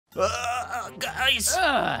Guys.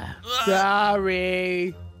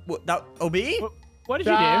 Sorry. What, that, OB? What did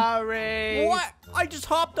you do? Sorry. What? I just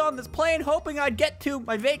hopped on this plane hoping I'd get to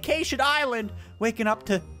my vacation island, waking up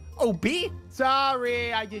to OB?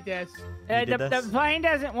 Sorry, I did this. The plane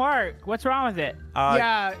doesn't work. What's wrong with it?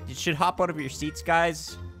 Yeah. You should hop out of your seats,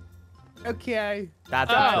 guys. Okay.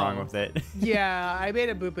 That's what's wrong with it. Yeah, I made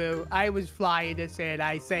a boo-boo. I was flying this and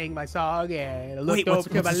I sang my song and I looked Wait, over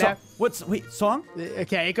to my left. Wait, song?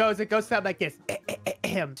 Okay, it goes something like this.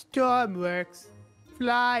 Stormworks,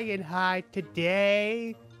 flying high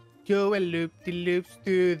today. Doing loop-de-loops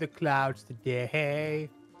through the clouds today.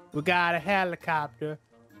 We got a helicopter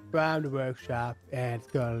from the workshop and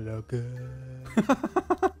it's gonna look good.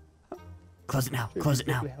 Close it now. Close it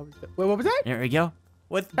now. Wait, what was that? There we go.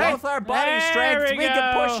 With both our body strengths, we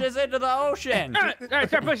can push this into the ocean. All right,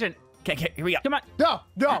 start pushing. Okay, here we go. Come on. No.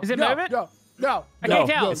 Is it moving? No. I can't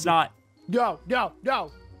tell. It's not. No.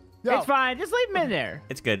 It's fine. Just leave him in there.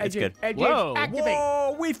 It's good. It's good. Whoa. Activate.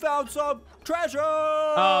 Whoa, we found some treasure.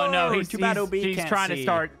 Oh no, he's too bad. OB he's can't trying see. to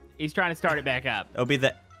start. He's trying to start it back up. OB,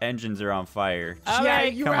 the engines are on fire. Yeah,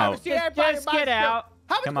 you come out. Just get out.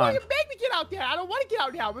 How much Come more on. you make me get out there? I don't want to get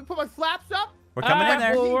out now. I'm gonna put my flaps up. We're coming in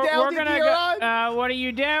there. Well, Down we're the gonna gear go. What are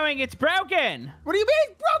you doing? It's broken. What do you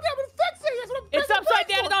mean? It's broken. I'm gonna fix it. That's what I'm It's fixing upside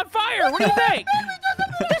the down and for. on fire. What do you think?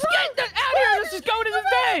 Just get out here. Let's just go to the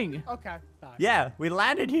thing. Okay. Sorry. Yeah, we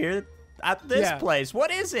landed here at this place. What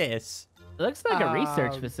is this? It looks like a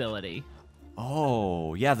research facility.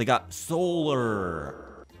 Oh, yeah, they got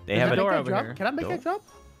solar. They There's have a door a over here. Can I make that jump?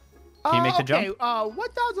 Can you make the okay. jump?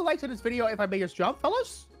 1,000 likes on this video if I make this jump,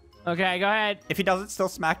 fellas. Okay, go ahead. If he doesn't, still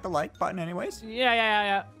smack the like button anyways.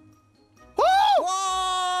 Yeah.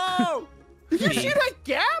 Oh! Whoa! Did you see that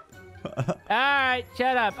gap? All right,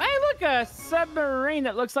 shut up. Hey, look, a submarine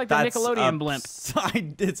that looks like the Nickelodeon blimp.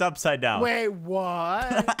 It's upside down. Wait,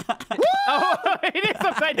 what? Oh, it is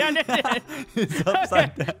upside down, isn't it? It's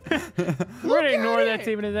upside down. We're gonna ignore that's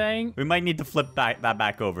even a thing. We might need to flip that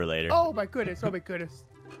back over later. Oh my goodness.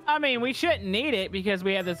 I mean, we shouldn't need it because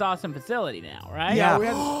we have this awesome facility now, right? Yeah. We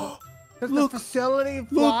have does the facility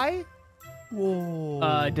fly?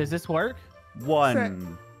 Whoa. Does this work?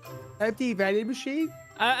 One. Empty vending machine?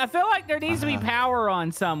 I feel like there needs to be power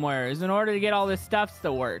on somewheres in order to get all this stuff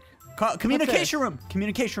to work. Communication room.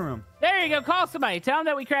 Communication room. There you go. Call somebody. Tell them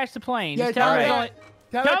that we crashed the plane. Yeah, Just tell them Alright.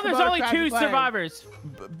 tell them there's only 2 survivors.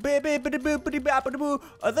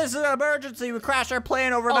 This is an emergency. We crashed our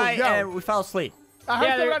plane overnight no. and we fell asleep. I heard Yeah,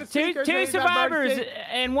 something there on are the speakers two saying that survivors emergency-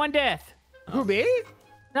 and 1 death. Who, me?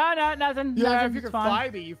 No, nothing. Yeah, nothing, if you it's can fine. fly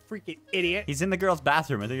me, you freaking idiot. He's in the girl's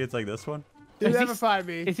bathroom. I think it's like this one. You'll Is he never find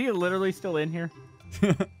me. Is he literally still in here?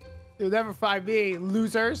 You'll never find me,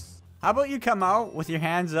 losers. How about you come out with your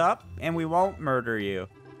hands up and we won't murder you?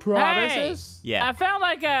 Promises? Yeah. I found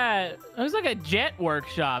it was like a jet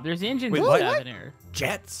workshop. There's engines Wait, and what? stuff in here.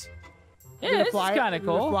 Jets? Yeah, this is kind of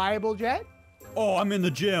cool. Flyable jet? Oh, I'm in the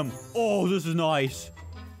gym. Oh, this is nice.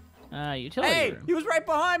 Utility Hey, room. he was right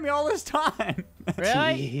behind me all this time.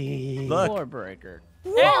 Really? Look. Floor breaker.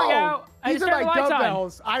 Whoa! There we go. I These just are turned my the lights on.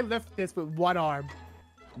 dumbbells. I lift this with one arm.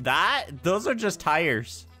 Those are just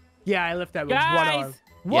tires. Yeah, I lift that with one Guys, arm.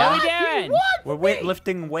 what are we Yeah. doing? What? We're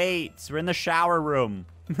lifting weights. We're in the shower room.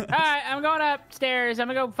 All right, I'm going upstairs. I'm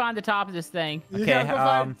gonna go find the top of this thing. You gotta go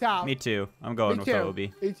find the top. Me too. I'm going Me with too.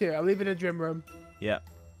 Obi. Me too. I'm leaving the gym room. Yep.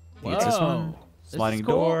 Whoa. It's this one. This Sliding is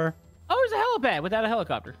cool. door. Oh, there's a helipad without a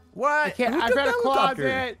helicopter. What? I can't. Who I took found the a helicopter?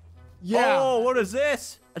 closet. Yeah. Oh, what is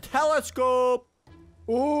this? A telescope.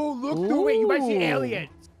 Oh, look through it. You might see Ooh.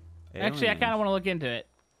 aliens. Actually, I kind of want to look into it.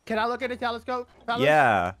 Can I look at the telescope, fellas?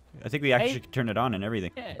 Yeah. I think we actually Hey. could turn it on and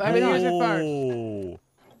everything. Yeah, Let me use it first. Oh.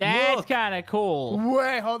 that's Look. kind of cool.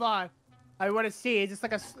 Wait, hold on. I want to see. Is this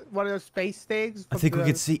like one of those space things? I think we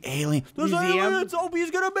could see aliens. There's museum? aliens. Obi's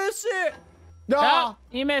gonna miss it. No. Oh,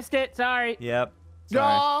 you missed it. Sorry. Yep. Sorry.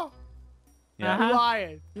 No. Yeah. Uh-huh. You're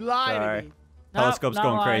lying. You're lying Sorry. to me. Nope, Telescope's not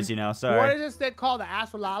going lying. crazy now. What Sorry. is this thing called? The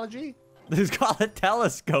astrology? This is called a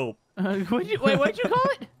telescope. What'd you call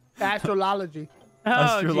it? Astrology.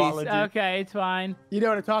 Oh, Astrology. jeez. Okay, it's fine. You know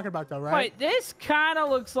what I'm talking about, though, right? Wait, this kind of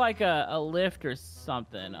looks like a lift or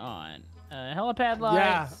something on. Helipad lights.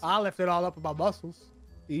 Yeah, I'll lift it all up with my muscles.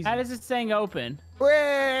 Easy. How does this thing open?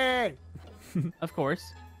 Wait! Of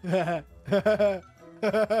course.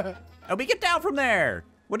 Obi, get down from there.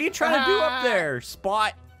 What are you trying to do up there?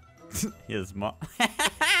 Spot his mom.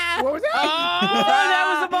 What was that? Oh,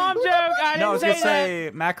 that was a bomb joke. I No, I didn't was say gonna that.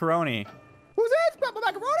 say macaroni. Who's that? Pepper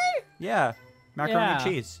macaroni? Yeah, macaroni Yeah. and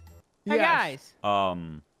cheese. Hey, Yes.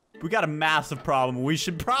 guys. We got a massive problem. We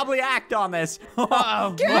should probably act on this.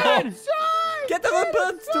 Uh-oh. Get What? inside! Get to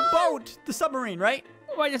the boat, the submarine, right?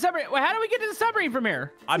 Wait, the submarine. Wait, how do we get to the submarine from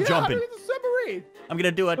here? I'm How jumping. do we get the submarine? I'm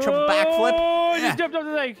gonna do a triple backflip. Oh, I Yeah. just jumped off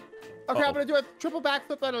the thing. Okay, I'm gonna do a triple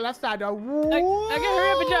backflip on the left side now. I gotta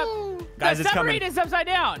hurry up and jump. Guys, the it's submarine coming. is upside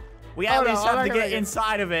down. We at least I'm have not to gonna get make it.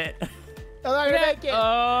 inside of it. I'm not gonna make it.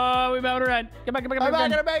 Oh, we about to run. Come back, come back, I'm come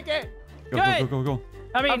not back. gonna make it. Good. Go.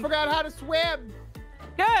 I I mean, forgot how to swim.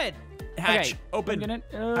 good. Hatch, Okay, open. Hatch,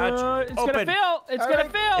 open. it's gonna fill. It's gonna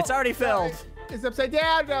Alright. fill. It's already filled. It's upside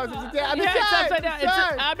down now. It's upside down. I'm Yeah, it's inside. upside down.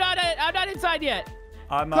 Inside. I'm not inside yet.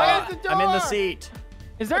 Close the I'm in the door. seat.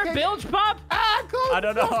 Is there Okay. a bilge pump? Close I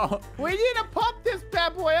don't the door. know. We need to pump this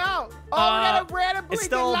bad boy out. Oh, we gotta randomly It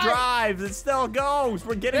still light. drives. It still goes.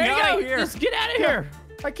 We're getting There you out go. of here. Just get out of here.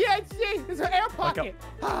 I can't see. There's an air pocket.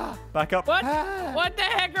 Back up. What? Ah. What the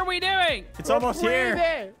heck are we doing? It's almost here.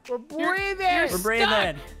 We're You're- breathing. you're We're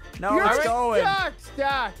breathing. No, You're it's going.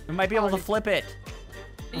 stuck. We might be able to flip it.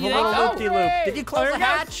 A You little think so? loop-de-loop. wait. Did you close There the it goes.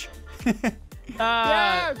 hatch?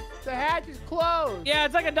 Yes, the hatch is closed. Yeah,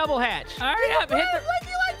 it's like a double hatch. Hurry up, hit Wait, the. wait,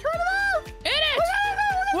 Eli, turn it off. Hit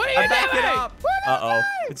it! What are you I backed doing? it up. Uh-oh.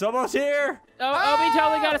 It's almost here. Oh, Obi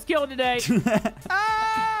totally got us killed today.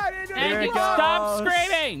 Ah, I didn't do And Here it it stop goes.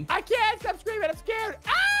 screaming. I can't stop screaming. I'm scared.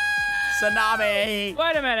 Ah! Tsunami.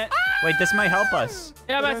 Wait a minute. Wait, this might help us.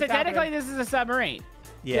 Yeah, but I What's said happening? technically this is a submarine.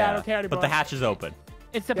 Yeah, I don't care But anymore. the hatch is open.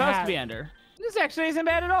 It's supposed Yeah. to be under. This actually isn't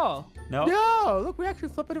bad at all. No? No, look, we actually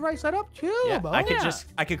flipping it right side up too, Yeah, Bo.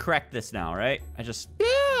 I could correct this now, right? I just Yeah.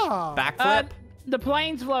 backflip. The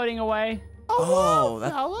plane's floating away. Oh, wow,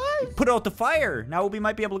 that- fellas. Put out the fire. Now we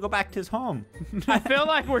might be able to go back to his home. I feel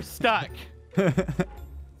like we're stuck.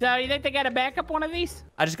 So you think they got to back up one of these?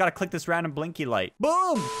 I just gotta click this random blinky light.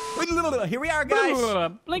 Boom! Here we are, guys. Ooh,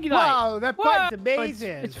 blinky light. Wow, that button's Whoa, amazing.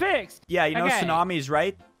 It's fixed. Yeah, you know Okay. Tsunami's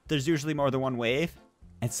right. There's usually more than one wave,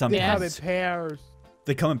 and They sometimes come in pairs.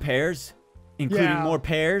 they come in pairs, including Yeah. more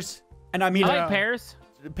pairs. And I mean I Yeah. like pears.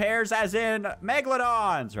 pairs as in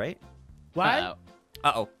megalodons, right? What? Uh-oh.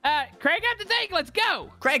 Uh-oh. Crank up the thing. Let's go.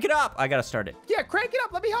 Crank it up. I gotta start it. Yeah, crank it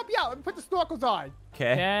up. Let me help you out. Let me put the snorkels on.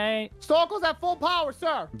 Okay. Okay. Snorkels at full power,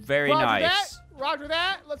 sir. Very Roger nice. That. Roger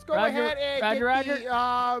that. Let's go Roger, ahead and Roger, get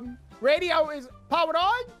the radio is powered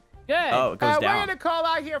on. Good. Oh, it goes We're down. gonna call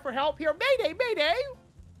out here for help here. Mayday, mayday.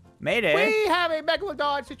 Mayday. We have a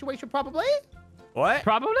megalodon situation, probably. What?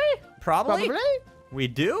 Probably. Probably? Probably. We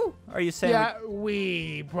do? Are you saying? Yeah,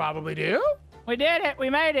 we probably do. We did it. We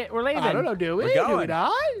made it. We're leaving. I don't know, do we? We're Do we going.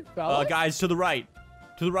 not? fellas? Guys, to the right.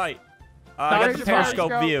 To the right. I got Where's the the periscope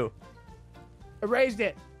periscope? view. I raised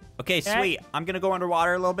it. Okay, sweet. I'm gonna go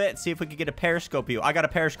underwater a little bit and see if we can get a periscope view. I got a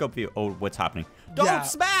periscope view. Oh, what's happening? Don't Yeah.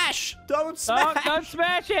 smash! Don't smash! Don't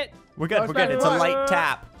smash it. We're good. Don't We're good. smash It's a it. light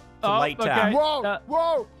tap. It's a Oh, light okay. tap. Whoa,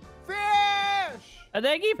 whoa, fish! I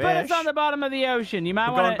think you put us Fish. on the bottom of the ocean. You might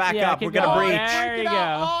We're want to going back up. keep We're gonna going. breach. There you freaking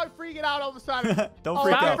out. go. Oh, I'm freaking out all of a sudden. Don't Oh,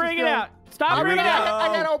 freak Stop out. freaking out. Stop Here we freaking go. out. I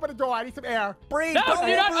gotta open the door. I need some air. Breathe. No, Don't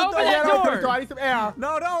do not open I that gotta open the door. door. I need some air.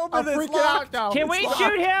 No, don't open I'm this. freaking out now. Can It's we locked.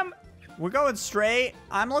 shoot him? We're going straight.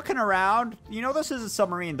 I'm looking around. You know this is a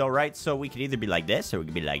submarine though, right? So we could either be like this or we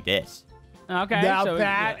could be like this. Okay, Now so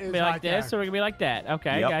that we can is be like like this, that. or we can be like that.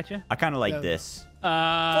 Okay, Yep. gotcha. I kind of like Yeah. this.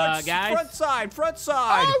 Guys. Front side. Front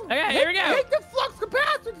side. Oh, Okay, here we go. Hit the flux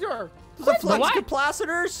capacitor. the flux what?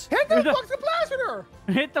 capacitors. Hit the flux capacitor.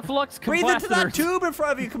 Hit the flux Breathe into that capacitor. tube in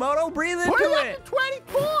front of you, Komodo. Breathe into Put it it. up to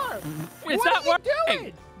 24. It's what not are you working.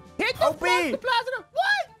 doing? Hit the OP. flux capacitor.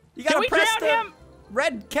 What? You Can gotta we press drown the him?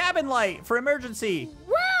 red cabin light for emergency.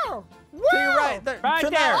 Where? To your right. There, Right to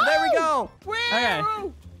there. there we go. Where?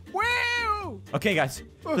 Okay. Where? Okay, guys.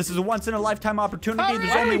 This is a once-in-a-lifetime opportunity. Hurry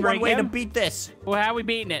There's up. only one Break way to him. beat this. Well, how are we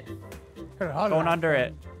beating it? Going under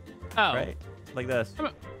it. Oh. Right? Like this.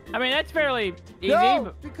 I mean, that's fairly easy. No,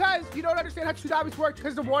 but- because you don't understand how tsunamis work.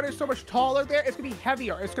 Because the water is so much taller there, it's gonna be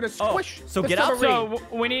heavier. It's gonna Oh, squish. so the get up. submarine.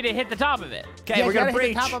 So we need to hit the top of it. Okay, Yeah, we're you gonna gotta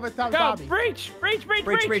hit breach. the top of a Go, tsunami. breach, breach, breach,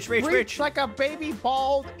 Breach, breach, breach, Breach breach. like a baby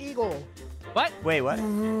bald eagle. What? Wait, what?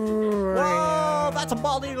 Whoa, that's a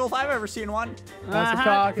bald eagle if I've ever seen one. That's what I'm Uh-huh.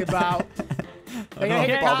 talking about. They're gonna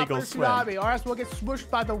hit the Bald top of eagles the swim. tsunami, or else we'll get smushed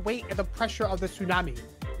by the weight and the pressure of the tsunami.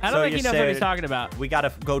 I So don't think you he knows what he's said- talking about. We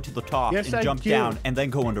gotta go to the top Yes, and I jump do. down and then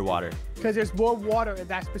go underwater. Because there's more water in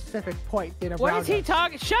that specific point than around What is he us.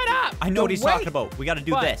 talking? Shut up! I know The what he's weight. talking about. We gotta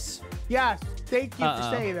do What? this. Yes, thank you Uh-oh.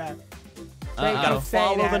 for saying that. We Thank you gotta for saying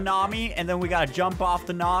follow the that. Nami and then we gotta jump off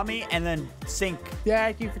the Nami and then sink.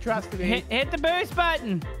 Thank you for trusting me. Hit the boost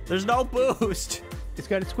button. There's no boost. It's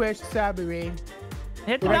gonna squish the submarine.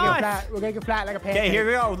 Hit the We're gonna get NOS. flat. We're gonna get flat like a pancake. Okay, here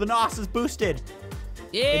we go. The NOS is boosted.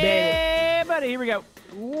 Yeah, buddy. Here we go.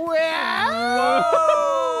 Wow!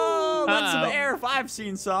 Whoa! That's some Uh-oh. air if I've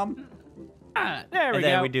seen some. There we And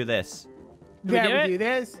then go. we do this. Then do it? do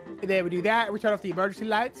this, and then we do that. We turn off the emergency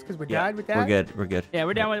lights because we're done with that. We're good. We're good. Yeah,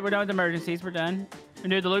 we're done with emergencies. We're done. We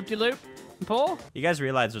do the loop-de-loop and pull. You guys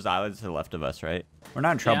realize there's islands to the left of us, right? We're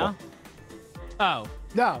not in trouble. Yeah. Oh.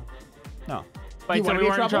 No. No. Wait, You so wanna we be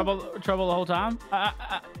in weren't in trouble? trouble the whole time?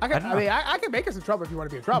 I can make us in trouble if you want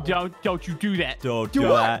to be in trouble. Don't you do that. Don't Do do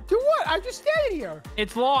what? that. Do what? I'm just standing here.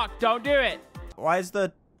 It's locked. Don't do it. Why is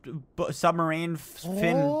the submarine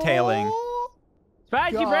fin tailing? Oh,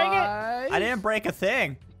 Spike, you break it? guys. I didn't break a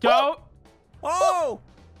thing. Don't. Oh!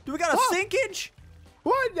 Do we got a Whoa. sinkage?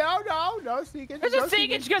 What? No sneaking. There's a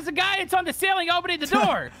sinkage because the guy that's on the ceiling opening the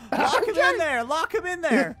door. Lock him in there. Lock him in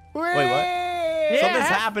there. Wait, what? Yeah. Something's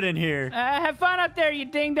happening here. Have fun up there, you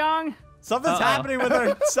ding dong. Something's happening with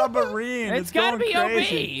our submarine. It's gotta going be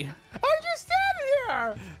crazy. OB. I'm just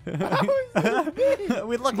standing here. How is this me?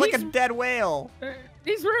 We look like a dead whale.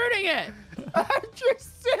 He's ruining it. I'm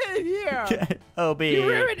just sitting here. OB. You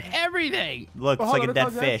ruined everything. Looks Well, like hold a on, dead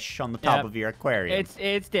hold on. fish on the top Yep. of your aquarium.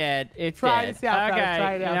 It's dead. It's Try dead. this out, fellas. Okay.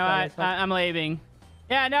 Try it out, You know fellas. what? I'm leaving.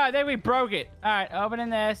 Yeah, no, I think we broke it. All right, opening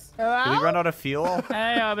this. Did we run out of fuel?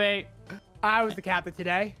 Hey, OB. I was the captain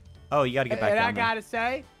today. Oh, you gotta get back And I down there. gotta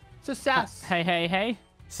say, success. Hey.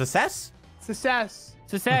 Success? Success.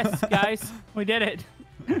 Success, guys. We did it.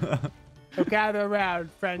 So gather around,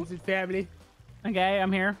 friends and family, Okay,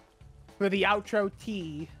 I'm here. for the outro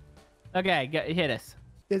tea. Okay, hit us.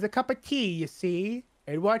 There's a cup of tea, you see.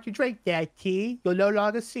 And once you drink that tea, you'll no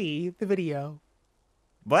longer see the video.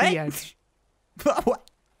 What? The end. What?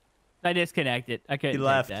 I disconnected. I couldn't He take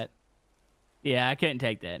left. that. Yeah, I couldn't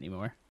take that anymore.